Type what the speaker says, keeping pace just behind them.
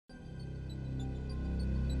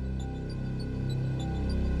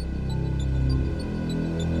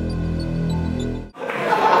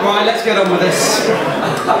Right, let's get on with this.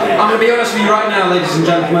 I'm going to be honest with you right now, ladies and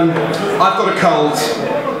gentlemen. I've got a cold.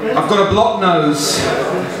 I've got a blocked nose.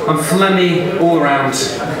 I'm phlegmy all around.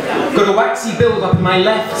 I've got a waxy build-up in my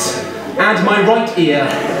left and my right ear.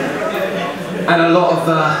 And a lot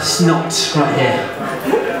of snot right here.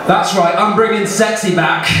 That's right, I'm bringing sexy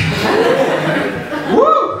back.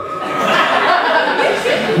 Woo!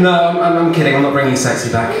 No, I'm kidding, I'm not bringing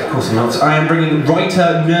sexy back. Of course I'm not. I am bringing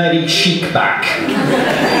writer nerdy chic back.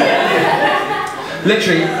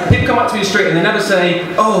 Literally, people come up to me in the street and they never say,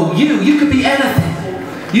 oh, you could be anything.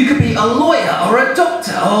 You could be a lawyer or a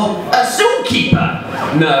doctor or a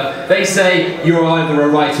zookeeper. No, they say you're either a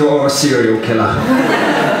writer or a serial killer.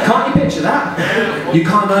 Can't you picture that? You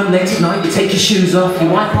come home late at night, you take your shoes off, you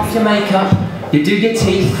wipe off your makeup, you do your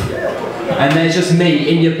teeth, and there's just me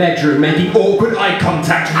in your bedroom making awkward eye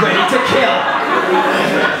contact, ready to kill.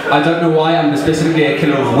 I don't know why I'm specifically a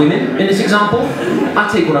killer of women in this example. I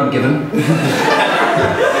take what I'm given.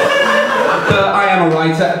 But I am a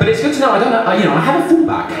writer, but it's good to know, I don't know, I have a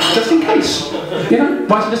fallback, just in case. You know,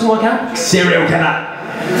 writing doesn't work out, serial killer.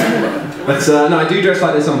 But no, I do dress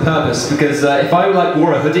like this on purpose, because if I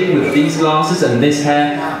wore a hoodie with these glasses and this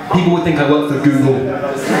hair, people would think I work for Google.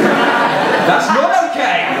 That's not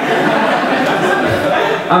okay!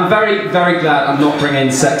 I'm very, very glad I'm not bringing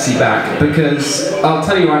sexy back, because I'll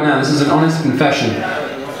tell you right now, this is an honest confession.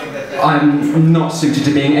 I'm not suited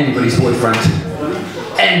to being anybody's boyfriend.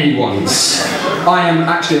 Anyone's. I am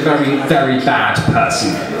actually a very, very bad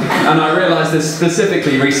person. And I realised this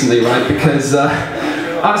specifically recently, right, because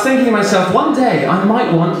I was thinking to myself, one day I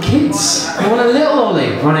might want kids. I want a little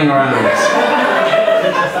Ollie running around.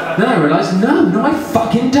 Then I realised, no, I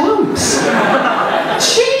fucking don't.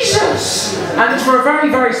 Jesus! And it's for a very,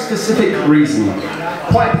 very specific reason.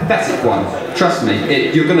 Quite a pathetic one. Trust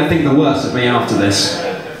me, you're going to think the worst of me after this.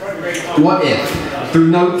 What if, through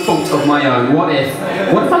no fault of my own, what if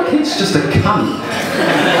my kid's just a cunt?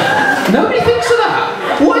 Nobody thinks of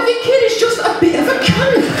that. What if your kid is just a bit of a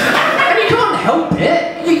cunt? And you can't help it.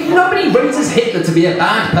 Nobody raises Hitler to be a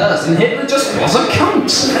bad person. Hitler just was a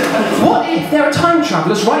cunt. What if there are time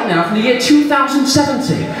travellers right now from the year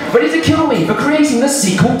 2070 ready to kill me for creating the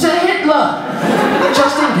sequel to Hitler?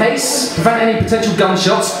 Just in case, prevent any potential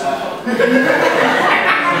gunshots.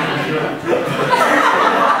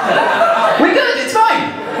 We're good, it's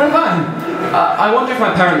fine. We're fine. I wonder if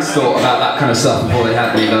my parents thought about that kind of stuff before they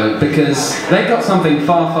had me though, because they got something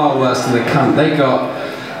far, far worse than the cunt. They got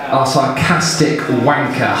our sarcastic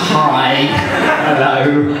wanker. Hi.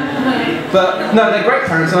 Hello. But no, they're great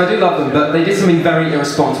parents and I do love them, but they did something very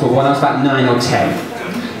irresponsible when I was about 9 or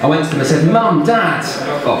 10. I went to them and said, Mum, Dad.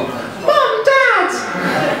 Oh. Mum, Dad,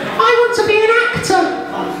 I want to be an actor.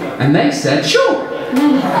 And they said, sure.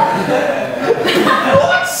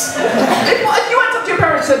 What? If you went up to your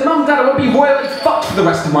parents and said, Mum, Dad, I want to be royally fucked for the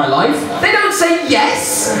rest of my life, they don't say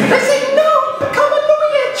yes. They say, no, become a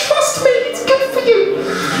lawyer, trust me, it's good for you.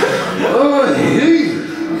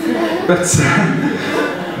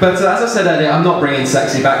 But as I said earlier, I'm not bringing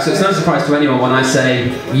sexy back, so it's no surprise to anyone when I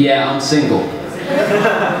say, yeah, I'm single.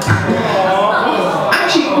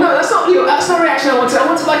 Actually, no, that's not the reaction I wanted. I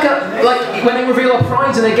wanted like when they reveal a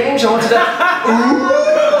prize in a game show, I wanted a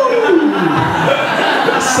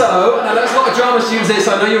So, I know there's a lot of drama students here,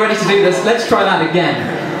 so I know you're ready to do this. Let's try that again.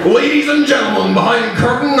 Ladies and gentlemen, behind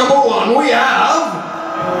curtain number 1, we have...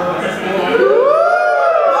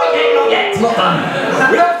 Not yet. It's not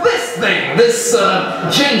done. We have this thing, this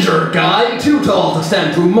ginger guy, too tall to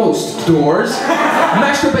stand through most doors,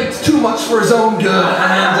 masturbates too much for his own good,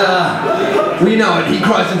 and we know it, he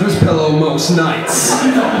cries into his pillow most nights.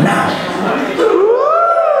 Now.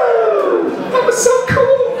 That was so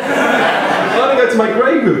cool. I'm gonna go to my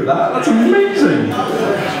grave with that. That's amazing.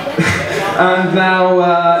 And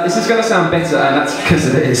now, this is gonna sound bitter, and that's because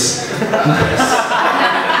it is.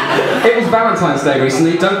 It was Valentine's Day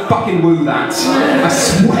recently, don't fucking woo that. I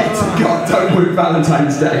swear to God, don't woo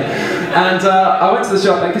Valentine's Day. And I went to the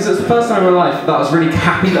shop because it was the first time in my life that I was really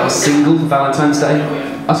happy that I was single for Valentine's Day.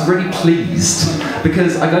 I was really pleased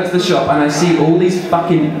because I go to the shop and I see all these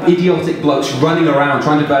fucking idiotic blokes running around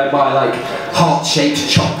trying to buy like heart-shaped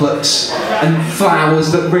chocolates and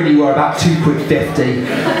flowers that really were about £2.50.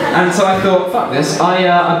 And so I thought, fuck this,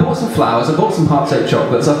 I bought some flowers, I bought some heart-shaped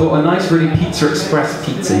chocolates, I bought a nice really Pizza Express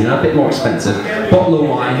pizza, you know, a bit more expensive, bottle of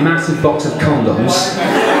wine, massive box of condoms,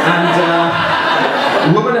 and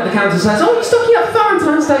a woman at the counter says, oh, you're stocking up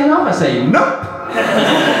Valentine's Day love? I say, nope.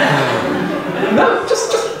 No,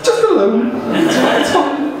 just alone. It's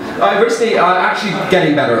fine. I recently, actually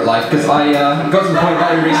getting better at life because I got to the point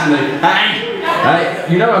very recently. Hey,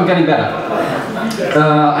 You know I'm getting better.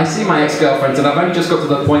 I see my ex-girlfriends and I've only just got to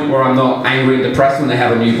the point where I'm not angry and depressed when they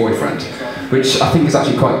have a new boyfriend, which I think is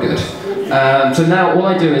actually quite good. So now all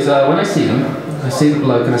I do is, when I see them, I see the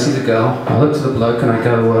bloke and I see the girl, I look to the bloke and I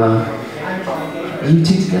go, are you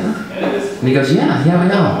two together? And he goes, yeah, I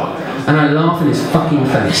know. And I laugh in his fucking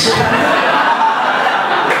face.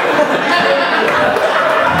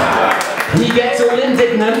 He gets all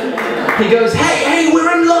indignant. He goes, hey,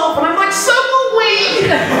 we're in love. And I'm like, so are we.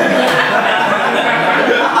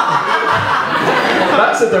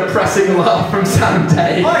 That's a depressing laugh from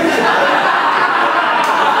Sunday.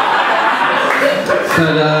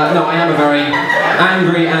 But no, I am a very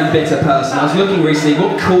angry and bitter person. I was looking recently,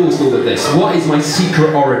 what caused all of this? What is my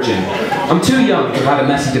secret origin? I'm too young to have had a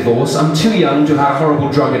messy divorce. I'm too young to have had a horrible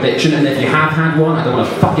drug addiction. And if you have had one, I don't want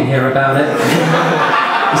to fucking hear about it.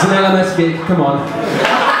 It's an LMS gig, come on.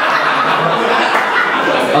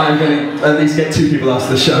 I'm going to at least get 2 people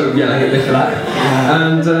after the show yelling at me for that.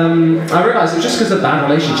 And I realised it was just because of bad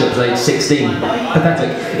relationships at age 16.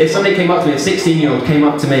 Pathetic. If somebody came up to me, a 16-year-old came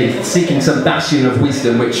up to me seeking some bastion of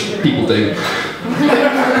wisdom, which people do.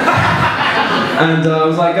 And I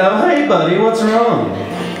was like, oh, hey buddy, what's wrong?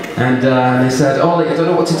 And they said, Ollie, I don't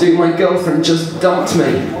know what to do, my girlfriend just dumped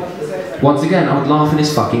me. Once again, I would laugh in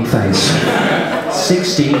his fucking face.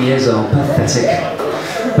 16 years old, pathetic.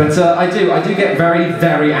 But I do get very,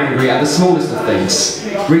 very angry at the smallest of things.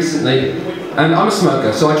 Recently, and I'm a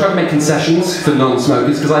smoker, so I try to make concessions for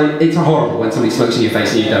non-smokers, because it's horrible when somebody smokes in your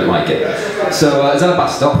face and you don't like it. So I was at a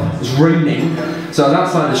bus stop, it was raining, so I was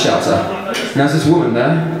outside the shelter, and there's this woman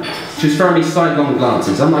there. She was throwing me sidelong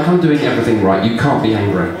glances. I'm like, I'm doing everything right, you can't be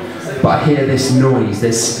angry. But I hear this noise,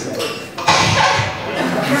 this...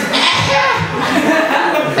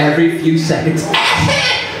 every few seconds.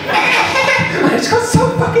 I just got so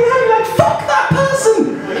fucking angry, like, fuck that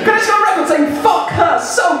person! I just got a record saying, fuck her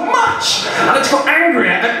so much! And I just got angrier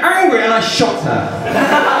and I shot her.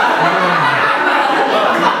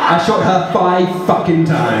 I shot her 5 fucking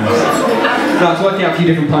times. No, I was working out a few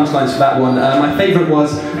different punchlines for that one. My favourite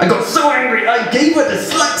was, I got so angry I gave her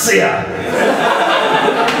dyslexia!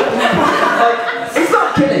 Like, it's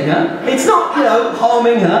not killing her, it's not,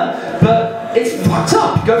 harming her, but it's fucked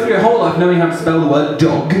up. You go through your whole life knowing how to spell the word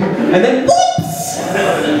dog, and then whoops!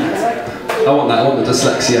 I want that, I want the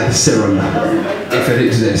dyslexia serum, if it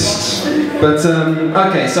exists. But,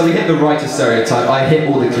 okay, so we hit the writer stereotype, I hit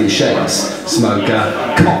all the cliches. Smoker,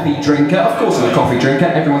 coffee drinker, of course I'm a coffee drinker,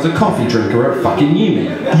 everyone's a coffee drinker at fucking uni.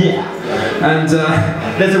 Yeah. And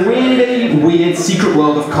there's a really weird secret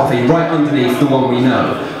world of coffee right underneath the one we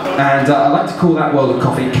know. And I like to call that world of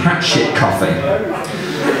coffee cat shit coffee.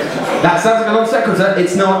 That sounds like a non sequitur,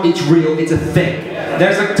 it's not, it's real, it's a thing.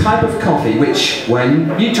 There's a type of coffee which,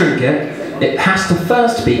 when you drink it, it has to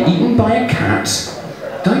first be eaten by a cat,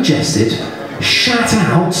 digested, shat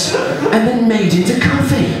out, and then made into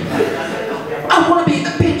coffee. I want to be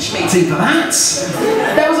at the pitch meeting for that.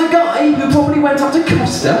 There was a guy who probably went up to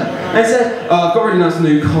Costa and said, oh, I've got a really nice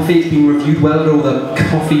new coffee, it's been reviewed well at all the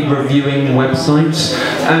coffee reviewing websites,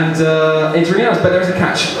 and it's really nice, but there's a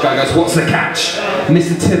catch. Guy goes, what's the catch?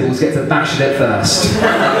 Mr. Tibbles gets a bash at it first.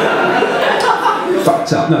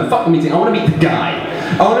 Fucked up. No, fuck the meeting. I want to meet the guy.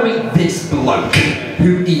 I want to meet this bloke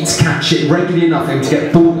who eats cat shit regularly enough for him to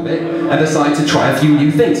get bored of it and decide to try a few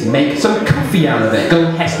new things. Make some coffee out of it. Go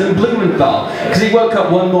Heston Blumenthal. Because he woke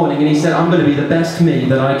up one morning and he said, I'm going to be the best me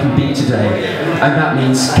that I can be today. And that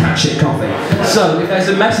means cat shit coffee. So, if there's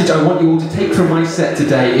a message I want you all to take from my set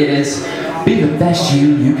today, it is, be the best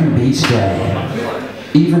you can be today.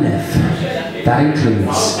 Even if that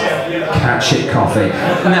includes cat shit coffee.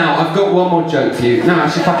 Now, I've got one more joke for you. No,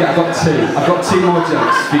 actually, fuck it, I've got 2. I've got 2 more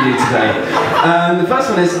jokes for you today. The first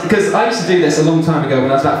one is, because I used to do this a long time ago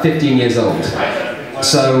when I was about 15 years old.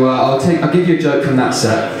 So, I'll give you a joke from that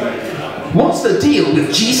set. What's the deal with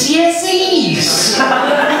GCSEs?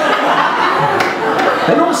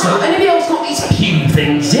 And also, anybody else got these pube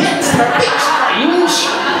things yet? They're a bit strange.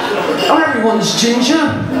 Oh, everyone's ginger.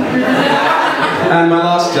 And my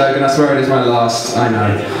last joke, and I swear it is my last, I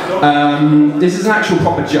know. This is an actual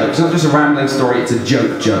proper joke. It's not just a rambling story, it's a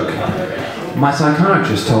joke. My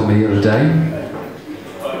psychiatrist told me the other day,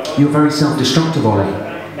 you're very self-destructive, Ollie.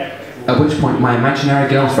 At which point my imaginary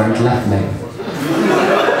girlfriend left me.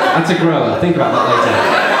 That's a grower, think about that later.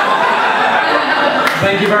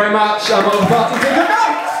 Thank you very much, I'm Ollie Partington.